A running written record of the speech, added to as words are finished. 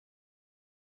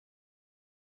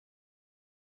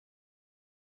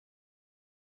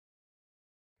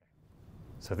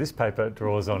So this paper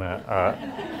draws on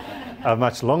a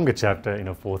much longer chapter in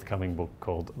a forthcoming book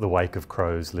called The Wake of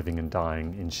Crows Living and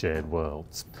Dying in Shared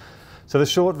Worlds. So the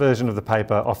short version of the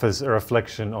paper offers a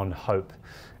reflection on hope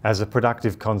as a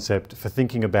productive concept for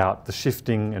thinking about the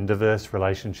shifting and diverse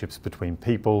relationships between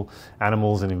people,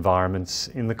 animals and environments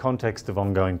in the context of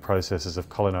ongoing processes of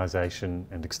colonisation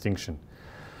and extinction.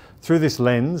 Through this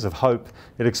lens of hope,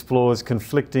 it explores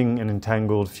conflicting and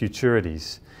entangled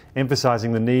futurities,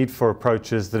 emphasising the need for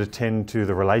approaches that attend to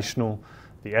the relational,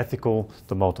 the ethical,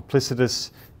 the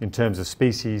multiplicitous, in terms of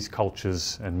species,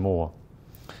 cultures and more.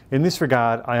 In this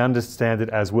regard, I understand it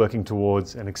as working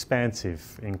towards an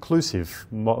expansive, inclusive,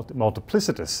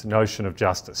 multiplicitous notion of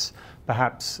justice,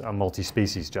 perhaps a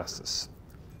multi-species justice.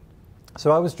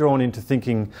 So I was drawn into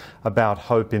thinking about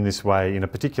hope in this way in a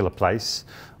particular place,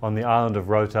 on the island of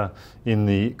Rota in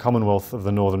the Commonwealth of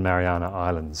the Northern Mariana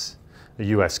Islands, a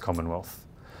US Commonwealth.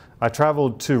 I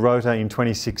travelled to Rota in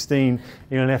 2016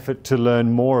 in an effort to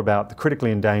learn more about the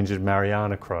critically endangered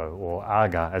Mariana Crow, or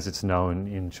aga as it's known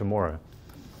in Chamorro.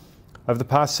 Over the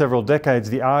past several decades,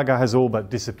 the aga has all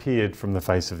but disappeared from the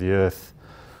face of the earth.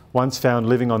 Once found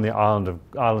living on the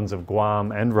islands of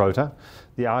Guam and Rota,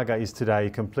 the aga is today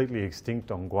completely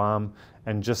extinct on Guam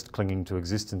and just clinging to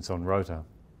existence on Rota.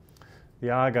 The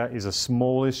aga is a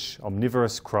smallish,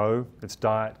 omnivorous crow, its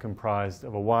diet comprised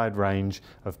of a wide range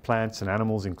of plants and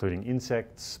animals, including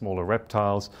insects, smaller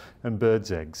reptiles, and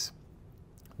birds' eggs.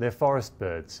 They're forest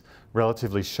birds,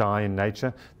 relatively shy in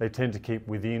nature. They tend to keep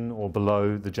within or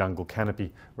below the jungle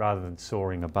canopy rather than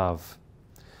soaring above.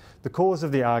 The cause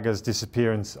of the aga's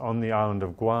disappearance on the island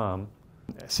of Guam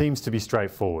seems to be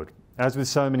straightforward. As with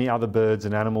so many other birds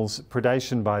and animals,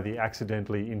 predation by the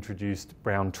accidentally introduced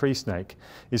brown tree snake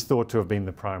is thought to have been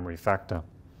the primary factor.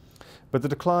 But the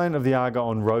decline of the aga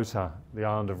on Rota, the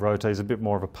island of Rota, is a bit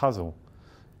more of a puzzle.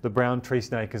 The brown tree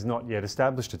snake has not yet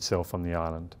established itself on the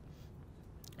island.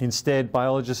 Instead,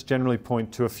 biologists generally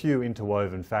point to a few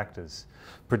interwoven factors.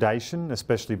 Predation,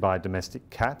 especially by domestic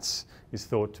cats, is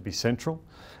thought to be central,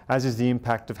 as is the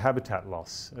impact of habitat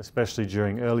loss, especially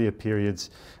during earlier periods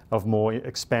of more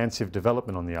expansive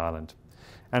development on the island.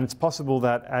 And it's possible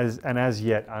that an as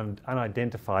yet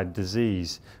unidentified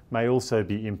disease may also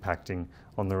be impacting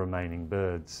on the remaining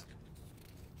birds.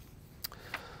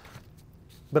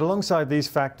 But alongside these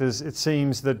factors, it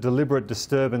seems that deliberate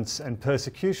disturbance and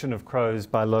persecution of crows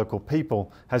by local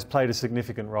people has played a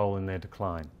significant role in their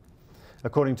decline.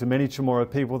 According to many Chamorro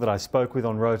people that I spoke with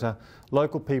on Rota,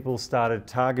 local people started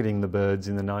targeting the birds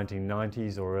in the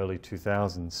 1990s or early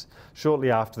 2000s, shortly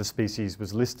after the species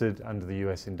was listed under the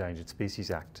US Endangered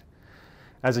Species Act.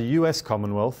 As a US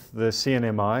Commonwealth, the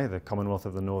CNMI, the Commonwealth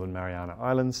of the Northern Mariana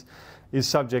Islands, is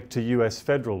subject to US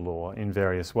federal law in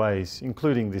various ways,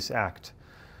 including this act.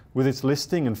 With its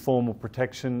listing and formal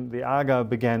protection, the aga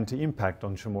began to impact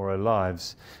on Chamorro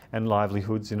lives and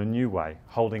livelihoods in a new way,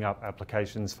 holding up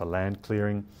applications for land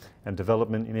clearing and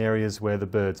development in areas where the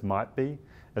birds might be,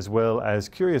 as well as,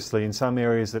 curiously, in some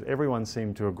areas that everyone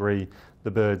seemed to agree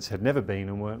the birds had never been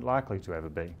and weren't likely to ever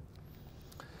be.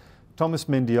 Thomas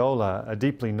Mendiola, a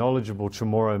deeply knowledgeable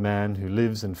Chamorro man who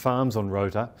lives and farms on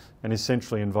Rota and is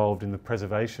centrally involved in the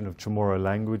preservation of Chamorro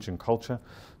language and culture,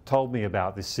 told me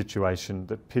about this situation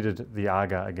that pitted the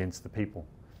aga against the people.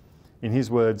 In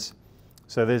his words,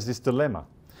 so there's this dilemma.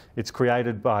 It's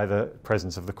created by the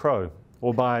presence of the crow,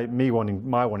 or by my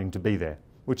wanting to be there,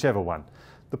 whichever one.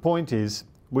 The point is,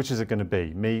 which is it going to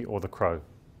be, me or the crow?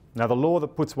 Now, the law that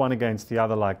puts one against the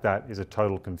other like that is a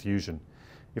total confusion.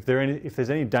 If there's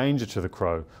any danger to the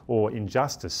crow or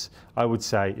injustice, I would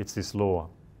say it's this law.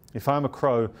 If I'm a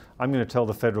crow, I'm going to tell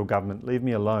the federal government, leave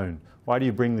me alone. Why do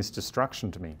you bring this destruction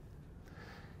to me?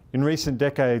 In recent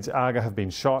decades, aga have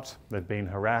been shot, they've been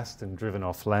harassed and driven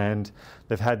off land,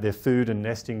 they've had their food and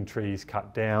nesting trees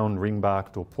cut down,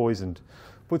 ring-barked or poisoned.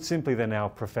 Put simply, they're now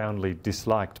profoundly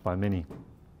disliked by many.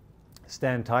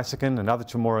 Stan Tysican, another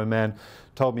Chamorro man,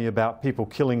 told me about people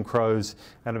killing crows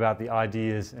and about the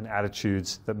ideas and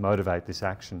attitudes that motivate this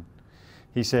action.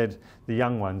 He said, the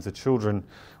young ones, the children,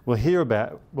 will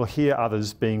hear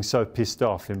others being so pissed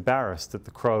off, embarrassed that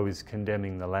the crow is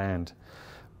condemning the land.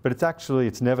 But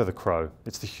it's never the crow,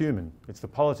 it's the human, it's the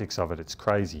politics of it, it's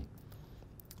crazy.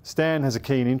 Stan has a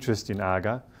keen interest in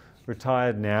aga.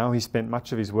 Retired now, he spent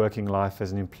much of his working life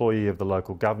as an employee of the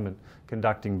local government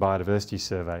conducting biodiversity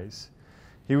surveys.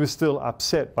 He was still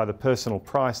upset by the personal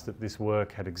price that this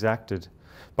work had exacted,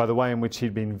 by the way in which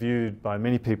he'd been viewed by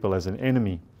many people as an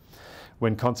enemy,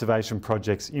 when conservation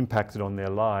projects impacted on their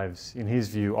lives, in his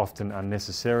view often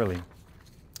unnecessarily.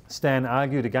 Stan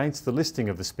argued against the listing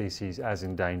of the species as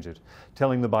endangered,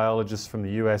 telling the biologists from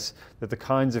the US that the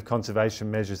kinds of conservation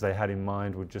measures they had in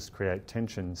mind would just create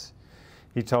tensions.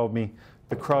 He told me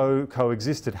the crow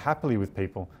coexisted happily with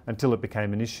people until it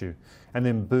became an issue, and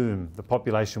then boom, the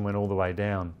population went all the way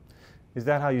down. Is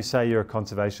that how you say you're a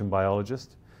conservation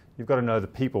biologist? You've got to know the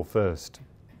people first.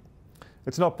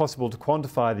 It's not possible to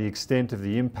quantify the extent of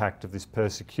the impact of this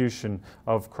persecution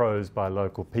of crows by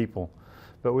local people.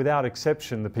 But without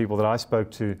exception, the people that I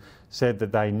spoke to said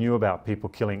that they knew about people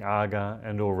killing aga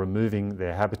and or removing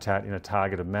their habitat in a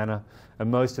targeted manner, and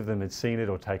most of them had seen it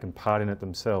or taken part in it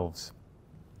themselves.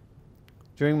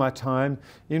 During my time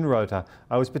in Rota,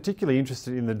 I was particularly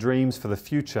interested in the dreams for the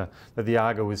future that the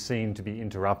aga was seen to be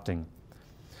interrupting.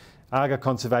 Aga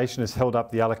conservation has held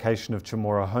up the allocation of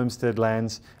Chamorro homestead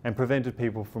lands and prevented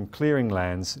people from clearing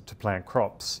lands to plant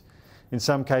crops. In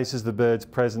some cases, the bird's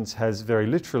presence has very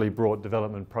literally brought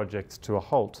development projects to a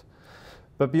halt.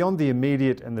 But beyond the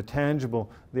immediate and the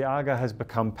tangible, the aga has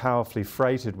become powerfully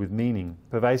freighted with meaning,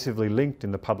 pervasively linked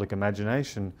in the public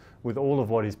imagination with all of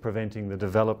what is preventing the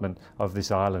development of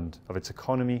this island, of its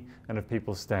economy and of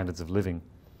people's standards of living.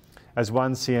 As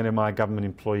one CNMI government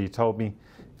employee told me,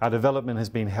 our development has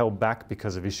been held back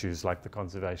because of issues like the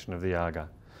conservation of the aga,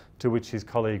 to which his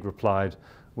colleague replied,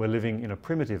 "We're living in a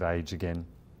primitive age again."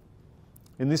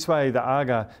 In this way, the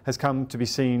aga has come to be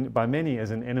seen by many as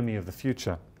an enemy of the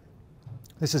future.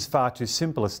 This is far too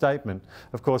simple a statement.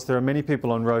 Of course, there are many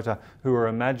people on Rota who are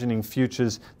imagining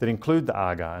futures that include the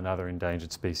aga and other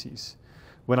endangered species.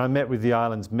 When I met with the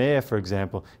island's mayor, for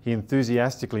example, he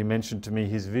enthusiastically mentioned to me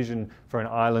his vision for an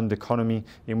island economy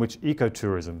in which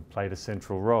ecotourism played a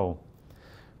central role.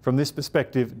 From this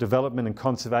perspective, development and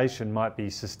conservation might be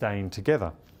sustained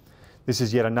together. This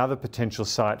is yet another potential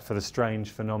site for the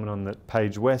strange phenomenon that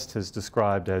Paige West has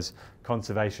described as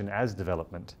conservation as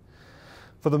development.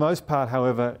 For the most part,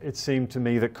 however, it seemed to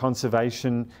me that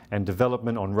conservation and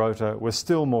development on Rota were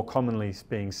still more commonly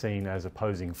being seen as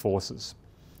opposing forces.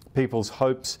 People's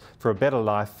hopes for a better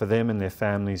life for them and their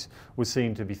families were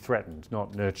seen to be threatened,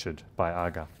 not nurtured by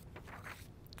aga.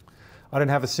 I don't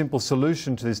have a simple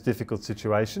solution to this difficult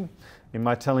situation. In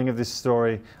my telling of this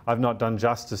story, I've not done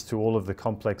justice to all of the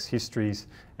complex histories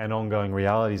and ongoing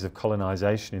realities of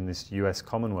colonisation in this US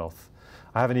Commonwealth.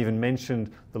 I haven't even mentioned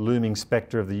the looming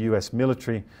spectre of the US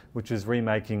military, which is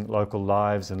remaking local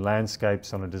lives and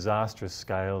landscapes on a disastrous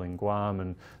scale in Guam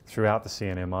and throughout the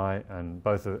CNMI, and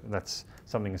that's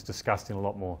something that's discussed in a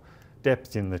lot more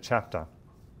depth in the chapter.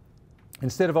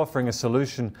 Instead of offering a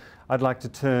solution, I'd like to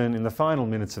turn in the final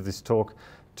minutes of this talk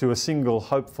to a single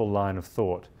hopeful line of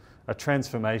thought, a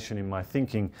transformation in my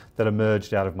thinking that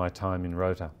emerged out of my time in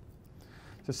Rota.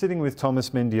 So sitting with Thomas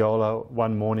Mendiola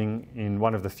one morning in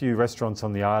one of the few restaurants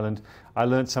on the island, I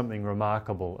learnt something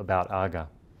remarkable about aga.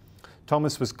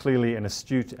 Thomas was clearly an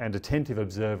astute and attentive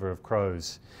observer of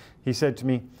crows. He said to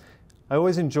me, "I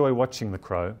always enjoy watching the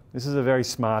crow. This is a very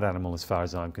smart animal as far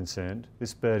as I'm concerned.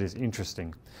 This bird is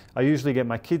interesting. I usually get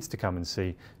my kids to come and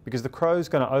see because the crow's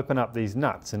going to open up these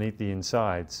nuts and eat the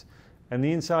insides. And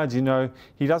the insides, you know,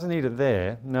 he doesn't eat it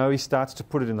there. No, he starts to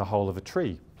put it in the hole of a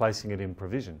tree, placing it in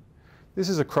provision. This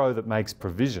is a crow that makes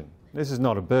provision. This is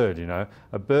not a bird, you know.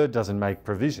 A bird doesn't make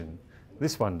provision.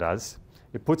 This one does.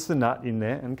 It puts the nut in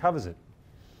there and covers it."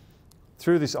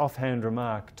 Through this offhand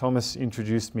remark, Thomas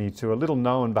introduced me to a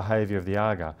little-known behaviour of the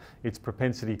aga, its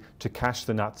propensity to cache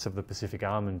the nuts of the Pacific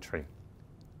almond tree.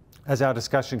 As our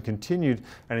discussion continued,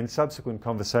 and in subsequent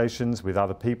conversations with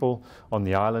other people on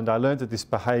the island, I learned that this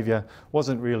behaviour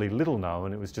wasn't really little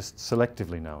known, it was just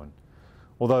selectively known.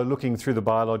 Although looking through the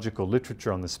biological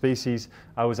literature on the species,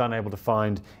 I was unable to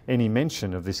find any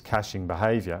mention of this caching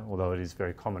behaviour, although it is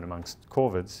very common amongst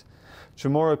corvids.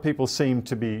 Chamorro people seemed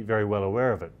to be very well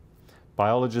aware of it.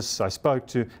 Biologists I spoke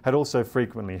to had also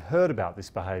frequently heard about this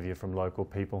behaviour from local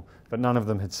people, but none of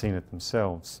them had seen it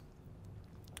themselves.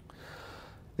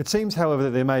 It seems, however,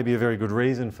 that there may be a very good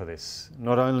reason for this.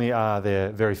 Not only are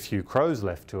there very few crows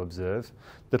left to observe,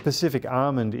 the Pacific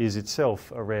almond is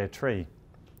itself a rare tree.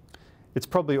 It's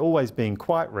probably always been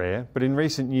quite rare, but in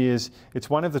recent years it's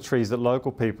one of the trees that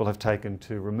local people have taken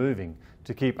to removing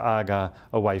to keep aga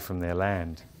away from their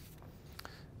land.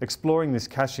 Exploring this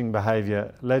caching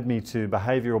behaviour led me to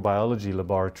behavioural biology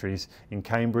laboratories in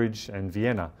Cambridge and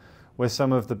Vienna, where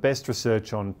some of the best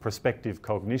research on prospective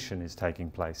cognition is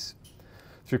taking place.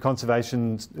 Through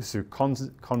conversations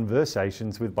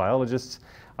with biologists,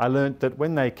 I learnt that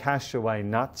when they cache away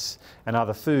nuts and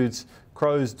other foods,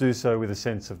 crows do so with a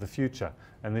sense of the future.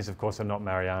 And these, of course, are not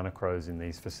Mariana crows in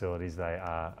these facilities. They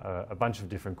are a bunch of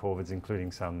different corvids,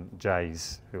 including some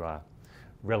jays who are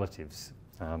relatives.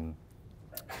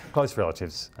 close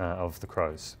relatives of the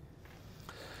crows.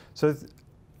 So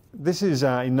this is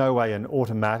in no way an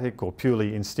automatic or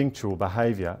purely instinctual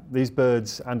behaviour. These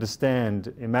birds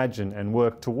understand, imagine and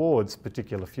work towards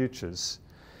particular futures.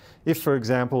 If, for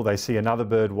example, they see another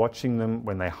bird watching them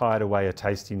when they hide away a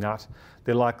tasty nut,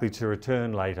 they're likely to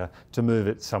return later to move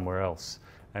it somewhere else.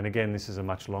 And again, this is a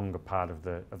much longer part of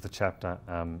the chapter,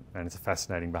 and it's a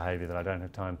fascinating behaviour that I don't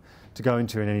have time to go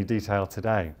into in any detail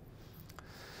today.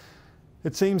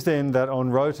 It seems then that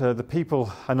on Rota, the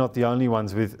people are not the only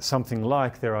ones with something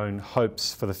like their own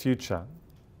hopes for the future.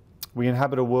 We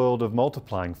inhabit a world of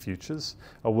multiplying futures,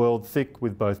 a world thick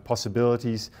with both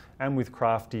possibilities and with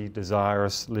crafty,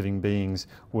 desirous living beings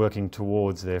working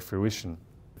towards their fruition.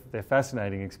 They're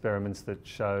fascinating experiments that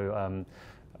show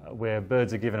where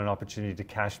birds are given an opportunity to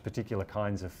cache particular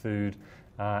kinds of food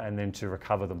and then to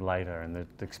recover them later. And the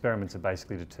experiments are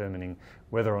basically determining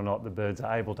whether or not the birds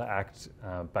are able to act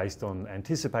based on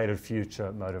anticipated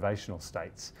future motivational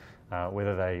states,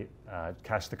 whether they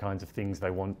cache the kinds of things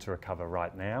they want to recover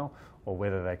right now, or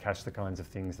whether they cache the kinds of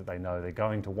things that they know they're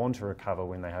going to want to recover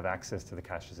when they have access to the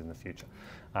caches in the future.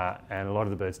 And a lot of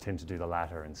the birds tend to do the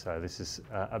latter, and so this is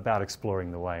about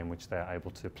exploring the way in which they're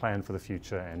able to plan for the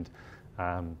future and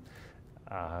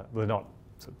they're not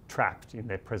sort of trapped in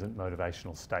their present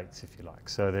motivational states, if you like.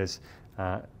 So there's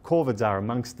corvids are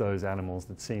amongst those animals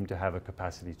that seem to have a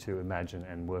capacity to imagine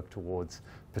and work towards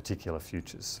particular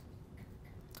futures.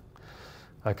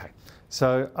 Okay,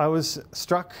 so I was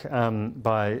struck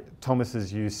by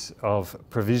Thomas's use of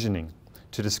provisioning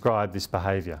to describe this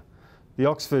behaviour. The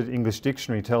Oxford English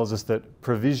Dictionary tells us that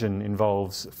provision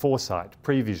involves foresight,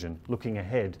 prevision, looking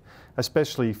ahead,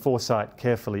 especially foresight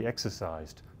carefully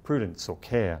exercised, prudence or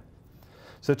care.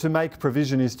 So to make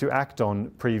provision is to act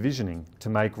on previsioning, to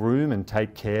make room and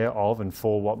take care of and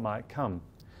for what might come.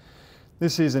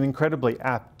 This is an incredibly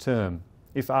apt term.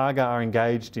 If Aga are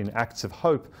engaged in acts of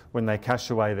hope when they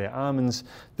cache away their almonds,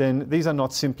 then these are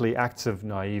not simply acts of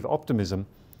naive optimism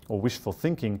or wishful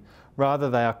thinking, rather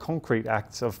they are concrete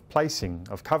acts of placing,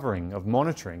 of covering, of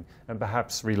monitoring and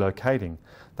perhaps relocating.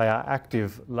 They are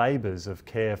active labours of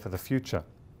care for the future.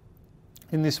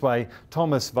 In this way,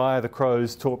 Thomas, via the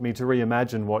crows, taught me to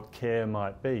reimagine what care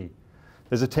might be.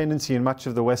 There's a tendency in much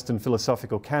of the Western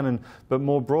philosophical canon, but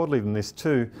more broadly than this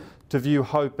too, to view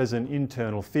hope as an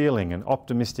internal feeling, an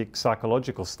optimistic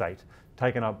psychological state,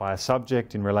 taken up by a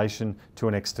subject in relation to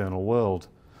an external world.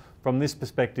 From this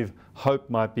perspective, hope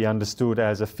might be understood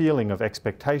as a feeling of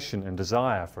expectation and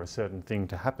desire for a certain thing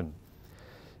to happen.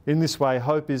 In this way,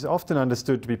 hope is often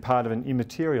understood to be part of an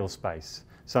immaterial space,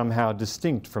 somehow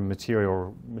distinct from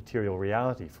material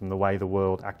reality, from the way the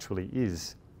world actually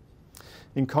is.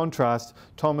 In contrast,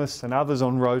 Thomas and others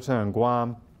on Rota and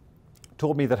Guam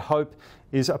taught me that hope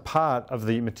is a part of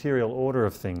the material order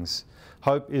of things.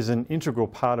 Hope is an integral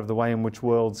part of the way in which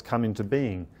worlds come into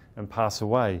being and pass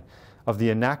away, of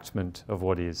the enactment of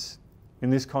what is. In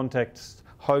this context,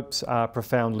 hopes are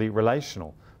profoundly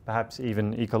relational, perhaps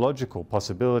even ecological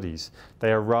possibilities.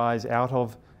 They arise out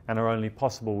of and are only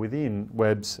possible within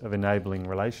webs of enabling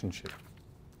relationship.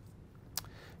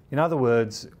 In other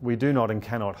words, we do not and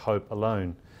cannot hope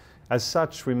alone. As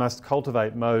such, we must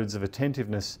cultivate modes of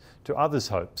attentiveness to others'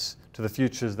 hopes, to the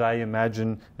futures they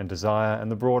imagine and desire,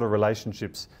 and the broader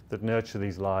relationships that nurture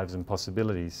these lives and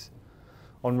possibilities.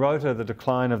 On Rota, the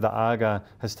decline of the Aga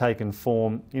has taken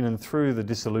form in and through the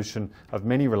dissolution of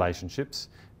many relationships,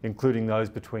 including those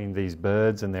between these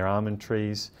birds and their almond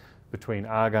trees, between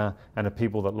Aga and a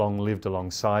people that long lived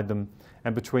alongside them,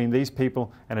 and between these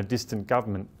people and a distant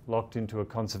government locked into a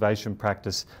conservation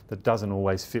practice that doesn't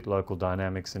always fit local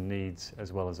dynamics and needs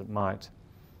as well as it might.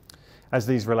 As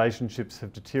these relationships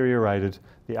have deteriorated,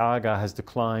 the Aga has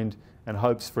declined and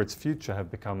hopes for its future have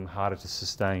become harder to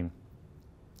sustain.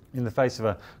 In the face of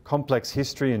a complex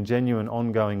history and genuine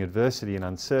ongoing adversity and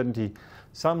uncertainty,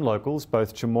 some locals,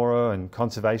 both Chamorro and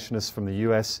conservationists from the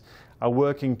US, are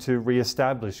working to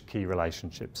re-establish key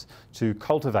relationships, to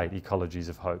cultivate ecologies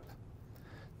of hope.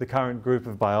 The current group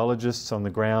of biologists on the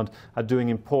ground are doing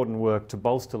important work to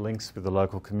bolster links with the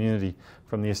local community,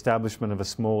 from the establishment of a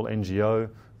small NGO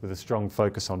with a strong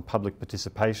focus on public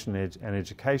participation and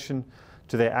education,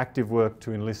 to their active work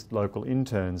to enlist local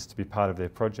interns to be part of their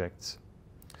projects.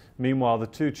 Meanwhile, the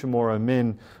two Chamorro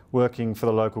men working for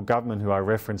the local government who I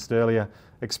referenced earlier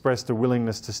expressed a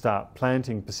willingness to start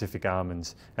planting Pacific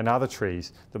almonds and other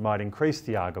trees that might increase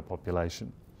the Aga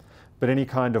population. But any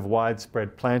kind of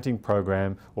widespread planting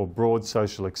program or broad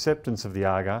social acceptance of the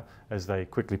Aga, as they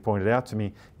quickly pointed out to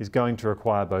me, is going to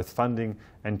require both funding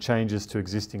and changes to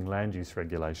existing land use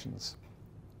regulations.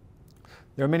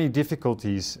 There are many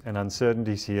difficulties and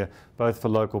uncertainties here, both for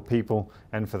local people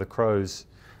and for the crows.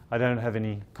 I don't have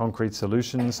any concrete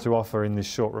solutions to offer in this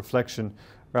short reflection.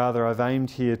 Rather, I've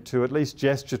aimed here to at least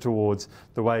gesture towards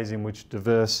the ways in which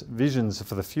diverse visions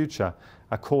for the future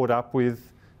are caught up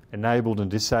with, enabled and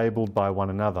disabled by one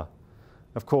another.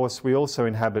 Of course, we also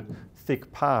inhabit thick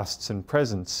pasts and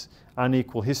presents,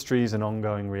 unequal histories and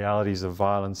ongoing realities of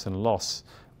violence and loss,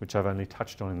 which I've only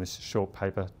touched on in this short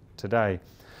paper today.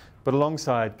 But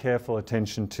alongside careful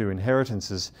attention to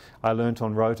inheritances, I learnt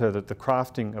on Rota that the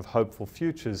crafting of hopeful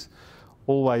futures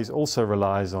always also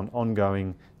relies on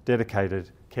ongoing,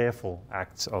 dedicated, careful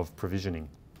acts of provisioning.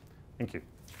 Thank you.